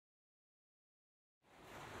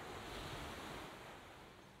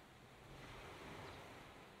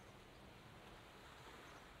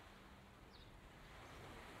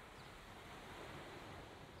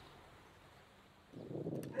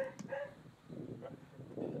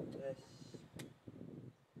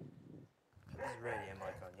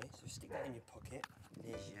Just stick that in your pocket.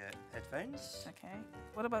 There's your headphones. Okay.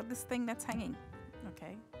 What about this thing that's hanging?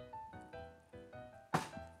 Okay.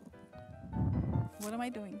 What am I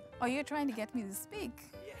doing? Oh, you're trying to get me to speak?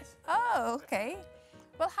 Yes. Oh, okay.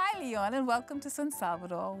 Well, hi, Leon, and welcome to San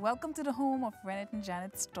Salvador. Welcome to the home of Janet and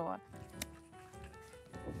Rennard Storr.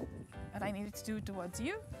 And I needed to do it towards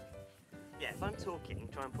you? Yeah, if I'm talking,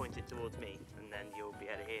 try and point it towards me, and then you'll be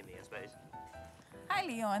able to hear me, I suppose. Hi,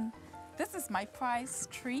 Leon. This is my prize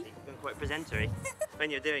tree. You've been quite presentery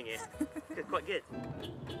when you're doing it. Good, quite good.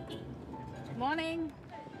 Morning.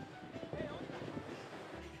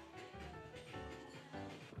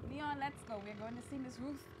 Leon, let's go. We're going to see Miss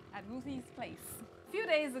Ruth at Ruthie's place. A few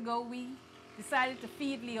days ago, we decided to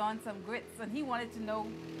feed Leon some grits, and he wanted to know,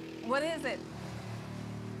 what is it?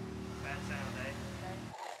 Bad sound,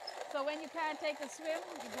 eh? So when you can't take a swim,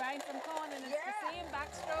 you grind some corn, and it's the same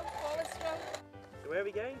backstroke, forward stroke. So where are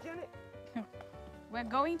we going, Janet? We're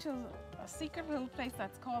going to a secret little place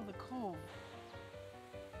that's called the Cove.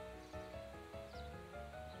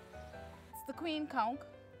 It's the Queen Conch,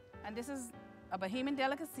 and this is a Bahamian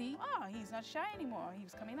delicacy. Oh, he's not shy anymore. He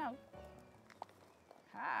was coming out.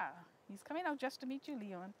 Ah, he's coming out just to meet you,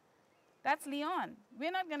 Leon. That's Leon.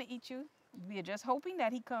 We're not going to eat you. We're just hoping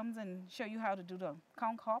that he comes and show you how to do the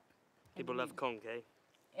conch hop. People love conch, eh?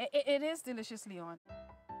 It is delicious, Leon.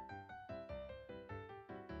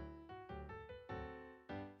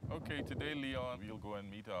 Okay, today, Leon, we'll go and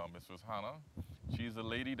meet Mistress Hannah. She's the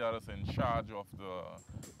lady that is in charge of the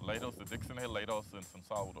lighthouse, the Dixon Hill Lighthouse in San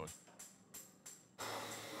Salvador.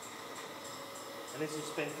 And this has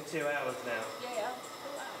been for 2 hours now. Yeah,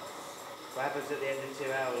 2 hours. What happens at the end of 2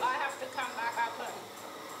 hours? I have to come back up and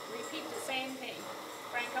repeat the same thing.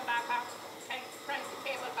 Crank her back up, crank the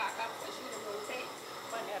cable back up so she will rotate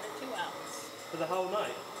for another 2 hours. For the whole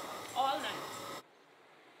night? All night.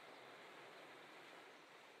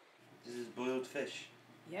 This is boiled fish.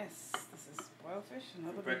 Yes, this is boiled fish.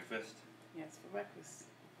 For breakfast. Yes, for breakfast.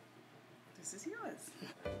 This is yours.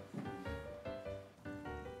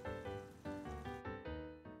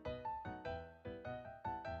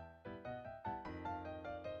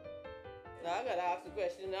 Now I gotta ask the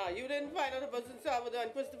question now. You didn't find out about San Salvador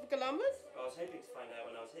and Christopher Columbus? I was hoping to find out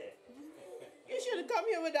when I was here. You should have come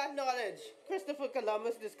here with that knowledge. Christopher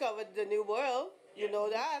Columbus discovered the New World. You know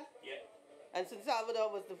that. Yeah. And San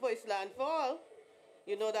Salvador was the first landfall.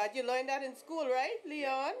 You know that. You learned that in school, right,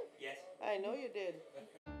 Leon? Yes. I know you did.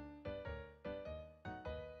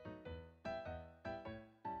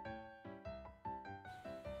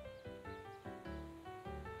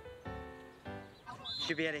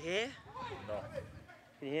 Should be able to hear? No,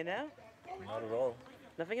 Can you hear now? not at all.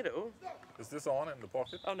 Nothing at all? Is this on in the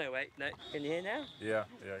pocket? Oh, no, wait. No. Can you hear now? Yeah,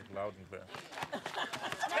 loud and clear.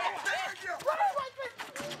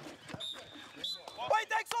 Why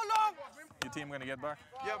take so long? Your team gonna get back?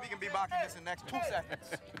 Yeah, we can be back in this in the next 2 seconds.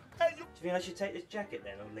 Do you think I should take this jacket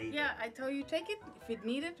then or leave Yeah, I told you take it. If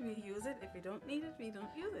we need it, we use it. If we don't need it, we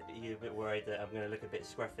don't use it. it? You're a bit worried that I'm going to look a bit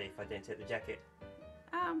scruffy if I don't take the jacket.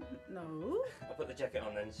 No. I'll put the jacket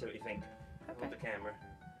on then and see what you think. Okay. Hold the camera.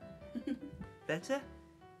 Better?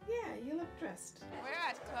 Yeah, you look dressed. We're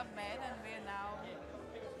at Club Med and we're now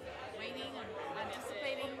waiting and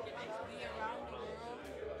anticipating to be around the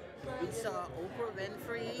world. We saw Oprah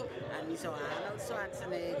Winfrey and we saw Arnold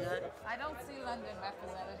Schwarzenegger. I don't see London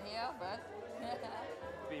represented here, but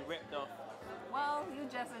Being ripped off. well, you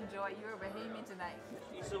just enjoy. You're a Bahamian tonight.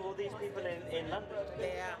 You saw all these people in London?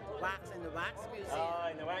 Yeah, wax in the Wax Museum. Oh,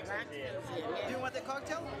 in the Wax Museum. yeah. Do you want a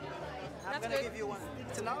cocktail? I'm That's gonna good. give you one.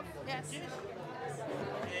 It's enough? Yes. Cheers.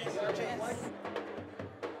 Yes.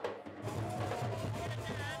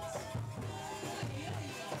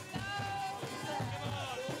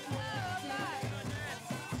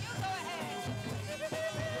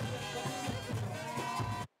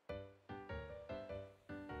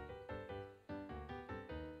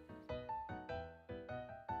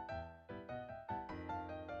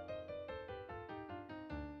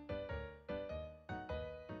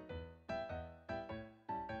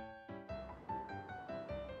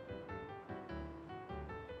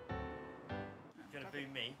 Do you want to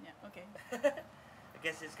boo me? Yeah, okay. I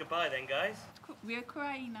guess it's goodbye then, guys. We're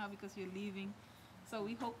crying now because you're leaving. So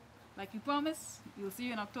we hope, like you promised, we'll see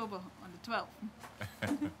you in October on the 12th.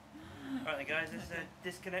 Right then, guys, let's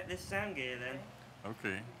disconnect this sound gear then.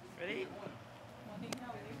 Okay. Ready?